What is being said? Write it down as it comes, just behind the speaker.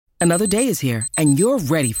Another day is here, and you're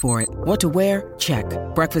ready for it. What to wear? Check.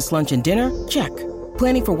 Breakfast, lunch, and dinner? Check.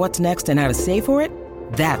 Planning for what's next and how to save for it?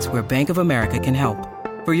 That's where Bank of America can help.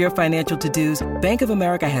 For your financial to-dos, Bank of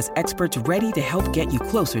America has experts ready to help get you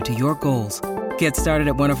closer to your goals. Get started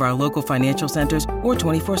at one of our local financial centers or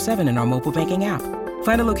 24/7 in our mobile banking app.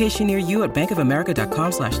 Find a location near you at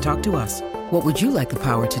bankofamerica.com/talktous. What would you like the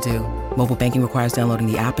power to do? Mobile banking requires downloading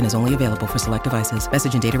the app and is only available for select devices.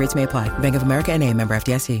 Message and data rates may apply. Bank of America N.A., member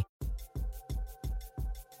FDIC.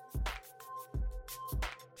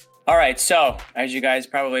 All right, so as you guys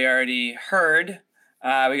probably already heard,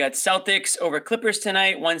 we got Celtics over Clippers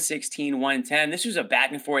tonight, 116-110. This was a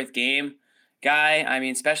back-and-forth game, Guy. I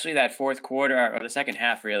mean, especially that fourth quarter, or the second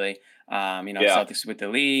half, really. Celtics with the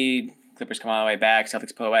lead, Clippers come all the way back,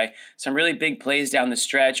 Celtics pull away. Some really big plays down the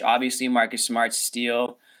stretch. Obviously, Marcus Smart's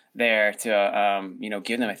steal there to,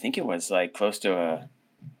 give them, I think it was like close to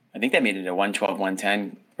I think that made it a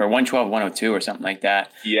 112-110 or 112-102 or something like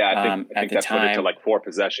that. Yeah, I think that put it to like 4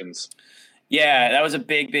 possessions. Yeah, that was a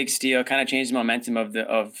big steal. Kind of changed the momentum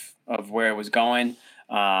of where it was going.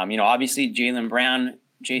 Obviously Jaylen Brown,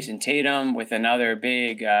 Jason Tatum with another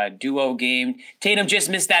big duo game. Tatum just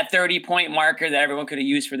missed that 30-point marker that everyone could have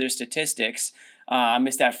used for their statistics.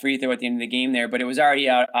 Missed that free throw at the end of the game there, but it was already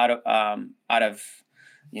out of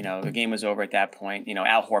the game was over at that point.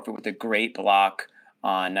 Al Horford with a great block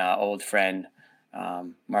on old friend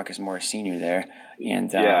Marcus Morris Sr. there, and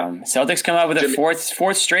Celtics come out with a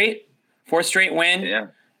fourth straight win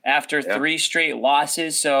after 3 straight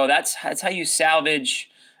losses. So that's how you salvage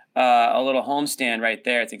a little homestand right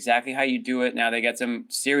there. It's exactly how you do it. Now they get some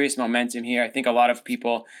serious momentum here. I think a lot of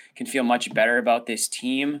people can feel much better about this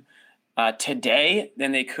team today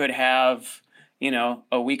than they could have,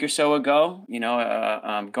 a week or so ago.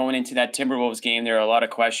 Going into that Timberwolves game, there are a lot of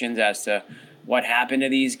questions as to what happened to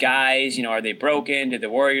these guys. Are they broken? Did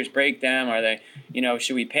the Warriors break them? Are they,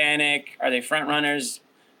 should we panic? Are they front runners?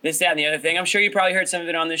 This, that, and the other thing. I'm sure you probably heard some of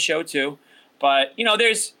it on this show too. But,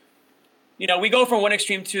 there's, we go from one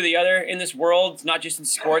extreme to the other in this world, not just in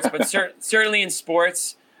sports, but certainly in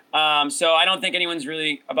sports. So I don't think anyone's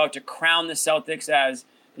really about to crown the Celtics as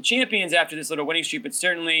the champions after this little winning streak, but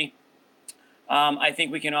certainly I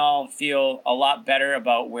think we can all feel a lot better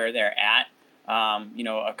about where they're at.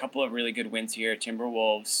 A couple of really good wins here.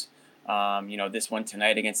 Timberwolves, this one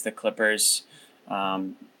tonight against the Clippers.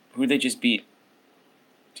 Who they just beat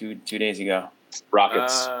two days ago?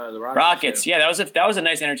 Rockets. The Rockets. Yeah, that was a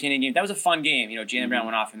nice, entertaining game. That was a fun game. Jaylen Brown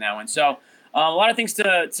went off in that one. So a lot of things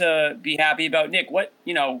to be happy about. Nick, what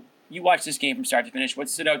you watched this game from start to finish. What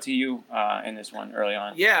stood out to you in this one early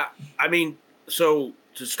on? Yeah, I mean, so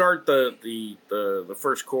to start the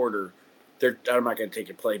first quarter. I'm not going to take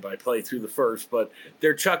it play by play through the first, but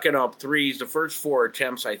they're chucking up threes. The first 4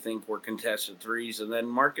 attempts, I think, were contested threes, and then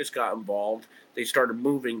Marcus got involved. They started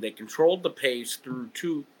moving. They controlled the pace through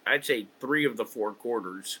 3 of the 4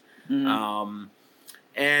 quarters. Mm-hmm.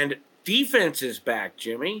 And defense is back,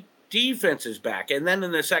 Jimmy. Defense is back. And then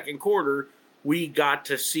in the second quarter, we got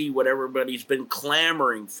to see what everybody's been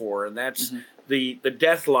clamoring for, and that's the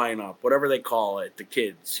death lineup, whatever they call it, the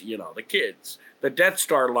kids, the kids. The Death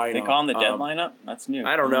Star lineup. They call them the Death lineup? That's new.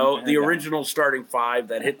 I don't know. The original starting 5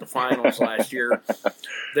 that hit the finals last year.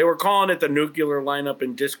 They were calling it the nuclear lineup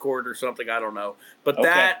in Discord or something. I don't know. But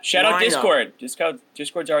that shout out Discord.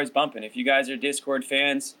 Discord's always bumping. If you guys are Discord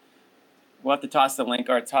fans, we'll have to toss the link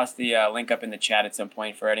link up in the chat at some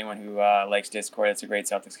point for anyone who likes Discord. It's a great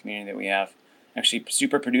Celtics community that we have. Actually,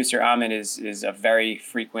 super producer Ahmed is a very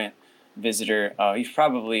frequent visitor. He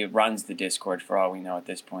probably runs the Discord for all we know at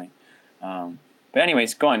this point. But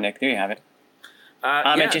anyways, go on, Nick. There you have it.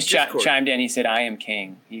 Ahmed just chimed in. He said, "I am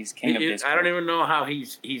king." He's king of Discord. I don't even know how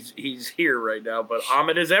he's here right now, but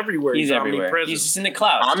Ahmed is everywhere. He's everywhere. He's just in the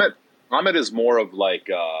clouds. Ahmed is more of like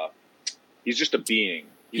he's just a being.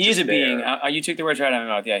 He is a being. You took the words right out of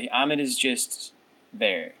my mouth. Yeah, Ahmed is just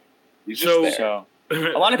there. He's just there. So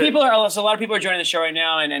a lot of people are joining the show right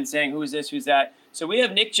now and saying, "Who's this? Who's that?" So we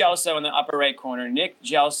have Nick Gelso in the upper right corner. Nick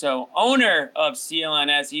Gelso, owner of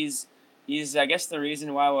CLNS. He's I guess the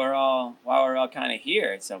reason why we're all kind of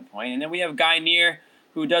here at some point. And then we have Guy Neer,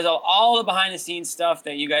 who does all the behind the scenes stuff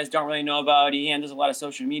that you guys don't really know about. He handles a lot of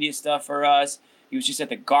social media stuff for us. He was just at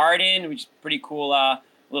the Garden, which is pretty cool.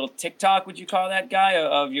 Little TikTok, would you call that, Guy,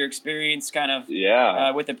 of your experience kind of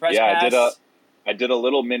with the press pass? I did a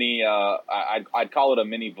little mini, I'd call it a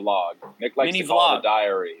mini vlog. Nick likes to call it a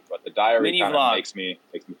diary, but the diary kind of makes me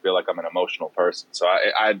feel like I'm an emotional person. So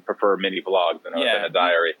I'd prefer a mini vlog than a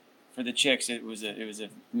diary. For the chicks, it was a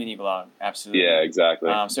mini vlog, absolutely. Yeah, exactly.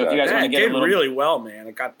 So if you guys want to get a little, really well, man.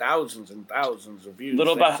 It got thousands and thousands of views.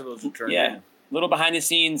 Thanks to those attorneys. little behind the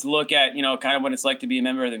scenes look at, kind of what it's like to be a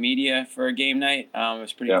member of the media for a game night. It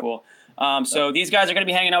was pretty cool. So these guys are going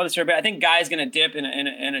to be hanging out with us for a bit. I think Guy's going to dip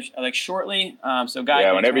in like shortly. So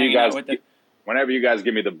Guy, whenever you guys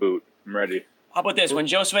give me the boot, I'm ready. How about this? When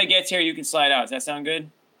Josue gets here, you can slide out. Does that sound good?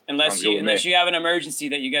 Unless you have an emergency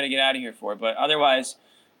that you got to get out of here for, but otherwise,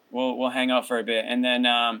 we'll hang out for a bit. And then,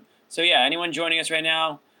 anyone joining us right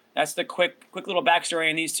now, that's the quick little backstory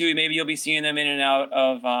on these two. Maybe you'll be seeing them in and out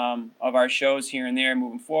of our shows here and there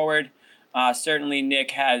moving forward. Certainly,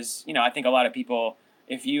 Nick has, I think a lot of people,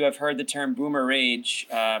 if you have heard the term boomer rage,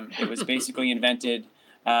 it was basically invented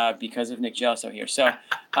because of Nick Gelso here. So,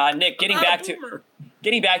 Nick, getting back to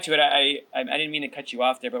it, I didn't mean to cut you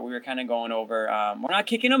off there, but we were kind of going over. We're not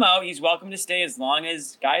kicking him out. He's welcome to stay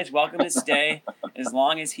Guy is welcome to stay as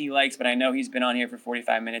long as he likes. But I know he's been on here for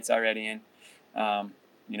 45 minutes already, and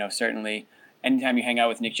certainly anytime you hang out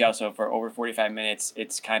with Nick Gelso for over 45 minutes,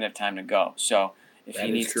 it's kind of time to go. So if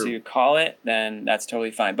he needs to call it, then that's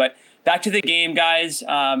totally fine. But back to the game, guys.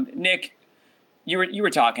 Nick, you were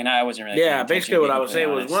talking. I wasn't really. Yeah, basically what I was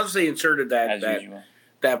saying was once they inserted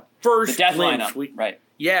that first glimpse,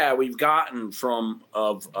 we've gotten from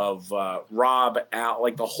of Rob out,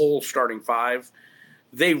 like the whole starting five.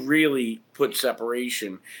 They really put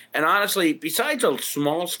separation. And honestly, besides a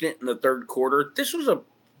small stint in the third quarter, it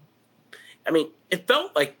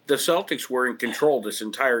felt like the Celtics were in control this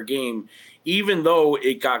entire game, even though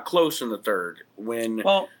it got close in the third.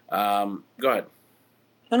 Go ahead.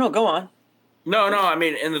 No, go on. No.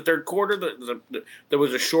 In the third quarter, there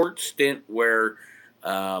was a short stint where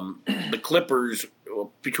the Clippers,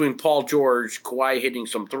 between Paul George, Kawhi hitting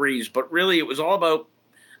some threes, but really it was all about,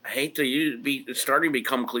 I hate to it's starting to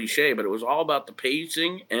become cliche, but it was all about the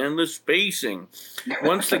pacing and the spacing.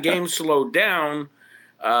 Once the game slowed down,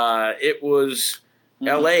 it was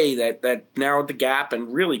LA that narrowed the gap,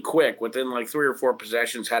 and really quick, within like 3 or 4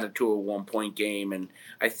 possessions, had it to a 1-point game, and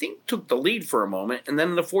I think took the lead for a moment. And then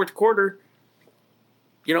in the fourth quarter,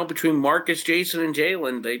 between Marcus, Jason, and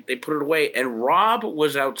Jalen, they put it away. And Rob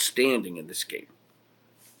was outstanding in this game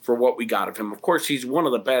for what we got of him. Of course, he's one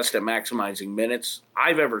of the best at maximizing minutes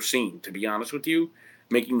I've ever seen, to be honest with you,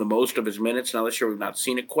 making the most of his minutes. Now, this year we've not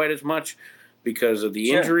seen it quite as much because of the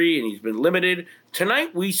injury, and he's been limited.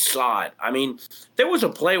 Tonight we saw it. There was a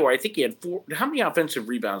play where I think he had 4. How many offensive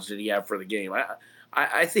rebounds did he have for the game?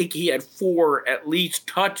 I think he had 4 at least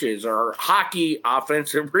touches or hockey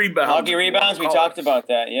offensive rebounds. Hockey rebounds, we talked about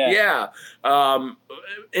that, yeah. Yeah.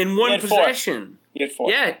 In one possession. He had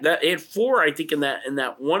 4. Yeah, he had 4, I think, in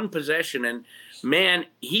that one possession. And, man,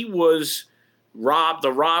 he was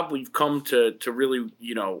the Rob we've come to really,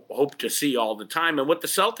 hope to see all the time. And what the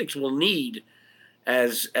Celtics will need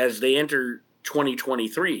as they enter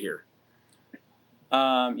 2023 here.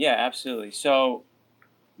 Yeah, absolutely. So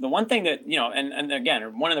the one thing that, and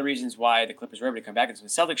again, one of the reasons why the Clippers were able to come back is the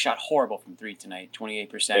Celtics shot horrible from 3 tonight,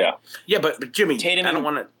 28%. Yeah, but Jimmy, Tatum, I don't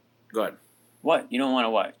want to – go ahead. What? You don't want to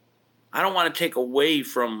what? I don't want to take away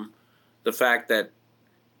from the fact that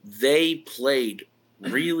they played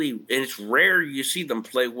really – and it's rare you see them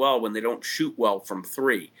play well when they don't shoot well from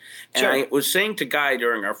 3. And I was saying to Guy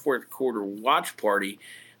during our fourth quarter watch party,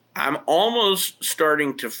 I'm almost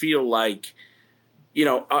starting to feel like –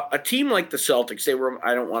 a team like the Celtics,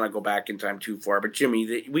 I don't want to go back in time too far, but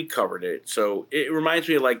Jimmy, we covered it. So it reminds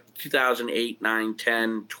me of like 2008, 9,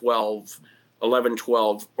 10, 12, 11,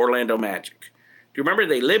 12, Orlando Magic. Do you remember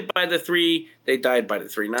they lived by the 3, they died by the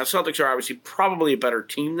 3? Now, the Celtics are obviously probably a better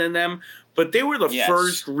team than them, but they were the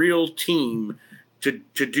first real team to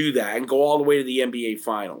do that and go all the way to the NBA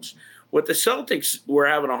Finals. What the Celtics were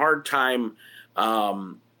having a hard time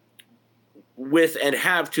with and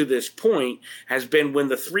have to this point has been when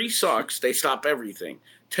the 3 sucks, they stop everything.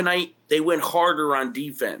 Tonight, they went harder on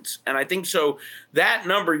defense. And I think so that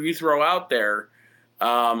number you throw out there,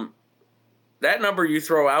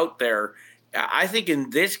 I think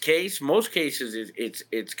in this case, most cases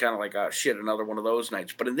it's kind of like, oh, shit, another one of those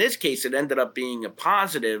nights. But in this case, it ended up being a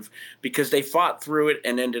positive because they fought through it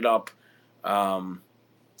and ended up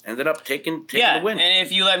taking the win. And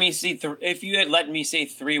if you let me see, if you had let me say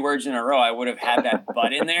 3 words in a row, I would have had that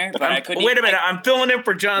but in there. But I couldn't. Wait a minute, I'm filling in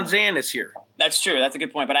for John Zanis here. That's true. That's a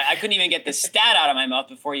good point. But I couldn't even get the stat out of my mouth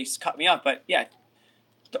before you cut me off. But yeah,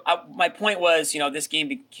 my point was, this game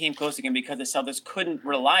became close again because the Celtics couldn't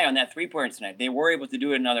rely on that 3-pointer tonight. They were able to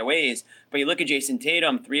do it in other ways. But you look at Jason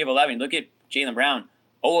Tatum, 3 of 11. Look at Jaylen Brown,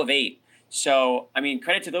 0 of 8. So,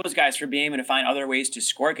 credit to those guys for being able to find other ways to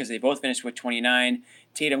score because they both finished with 29.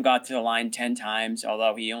 Tatum got to the line 10 times,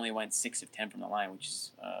 although he only went 6 of 10 from the line, which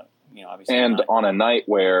is, obviously. And on a night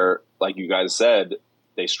where, like you guys said,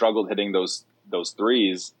 they struggled hitting those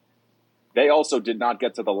threes, they also did not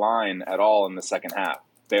get to the line at all in the second half,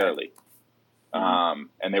 barely.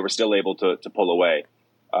 And they were still able to pull away.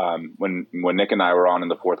 When Nick and I were on in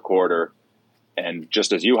the fourth quarter, and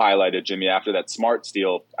just as you highlighted, Jimmy, after that Smart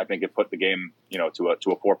steal, I think it put the game, to a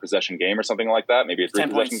 4-possession game or something like that, maybe a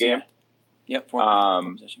 3-possession game. Yeah. Yep,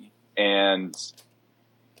 4-possession game. And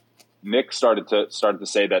Nick started to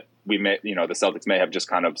say that the Celtics may have just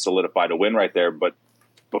kind of solidified a win right there, but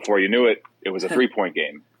before you knew it, it was a 3-point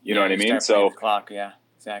game. You know what I mean? So the clock, yeah,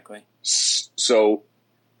 exactly. So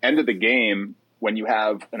end of the game, when you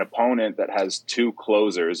have an opponent that has two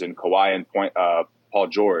closers in Kawhi and Paul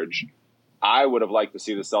George, I would have liked to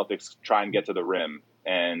see the Celtics try and get to the rim.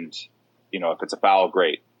 And, if it's a foul,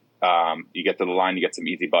 great. You get to the line, you get some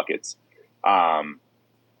easy buckets.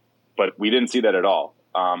 But we didn't see that at all.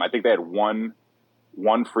 I think they had one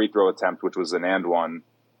free throw attempt, which was an and one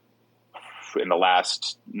in the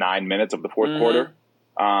last 9 minutes of the fourth quarter.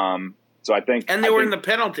 So I think, and they were in the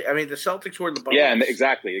penalty. I mean, the Celtics were in the bonus. Yeah, and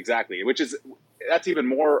exactly. That's even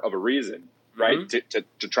more of a reason, right?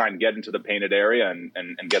 To try and get into the painted area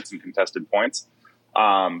and get some contested points.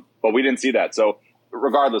 But we didn't see that. So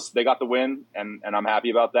regardless, they got the win, and I'm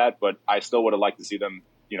happy about that. But I still would have liked to see them,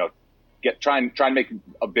 try and make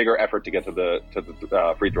a bigger effort to get to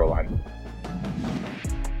the free throw line.